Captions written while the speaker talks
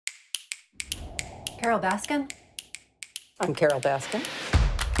Carole Baskin? I'm Carole Baskin.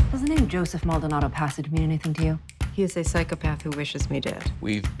 Does the name Joseph Maldonado Passage mean anything to you? He is a psychopath who wishes me dead.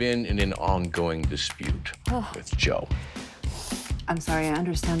 We've been in an ongoing dispute with Joe. I'm sorry, I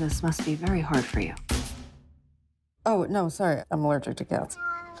understand this must be very hard for you. Oh, no, sorry. I'm allergic to cats.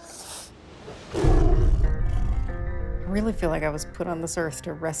 I really feel like I was put on this earth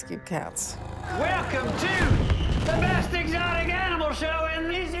to rescue cats. Welcome to the best exotic animal show in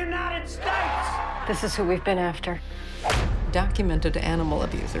these United States. This is who we've been after. Documented animal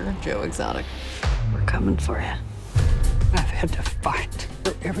abuser, Joe Exotic. We're coming for you. I've had to fight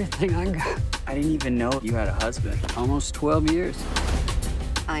for everything I got. I didn't even know you had a husband. Almost 12 years.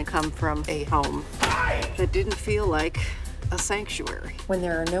 I come from a home that didn't feel like a sanctuary. When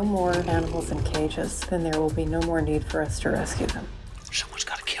there are no more animals in cages, then there will be no more need for us to rescue them. Someone's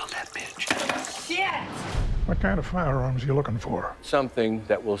got to kill that bitch. Shit! What kind of firearms are you looking for? Something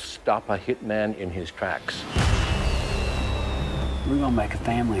that will stop a hitman in his tracks. We're gonna make a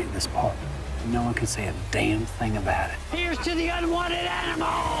family in this park. No one can say a damn thing about it. Here's to the unwanted animal!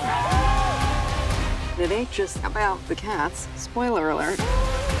 It ain't just about the cats. Spoiler alert.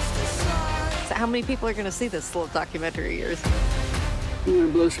 So how many people are gonna see this little documentary of yours? You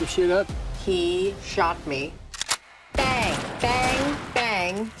wanna blow some shit up? He shot me. Bang, bang,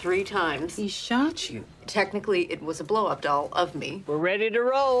 bang, 3 times. He shot you. Technically, it was a blow-up doll of me. We're ready to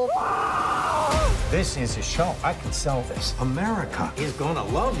roll. This is a show. I can sell this. America is gonna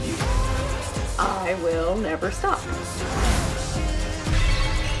love you. I will never stop.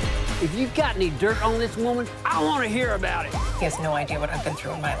 If you've got any dirt on this woman, I wanna hear about it. He has no idea what I've been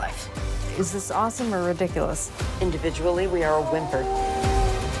through in my life. Is this awesome or ridiculous? Individually, we are a whimper.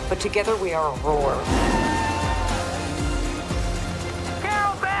 But together, we are a roar.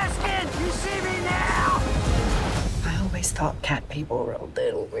 Carole Baskin, you see me now? I always thought cat people were a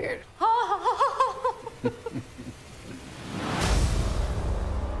little weird.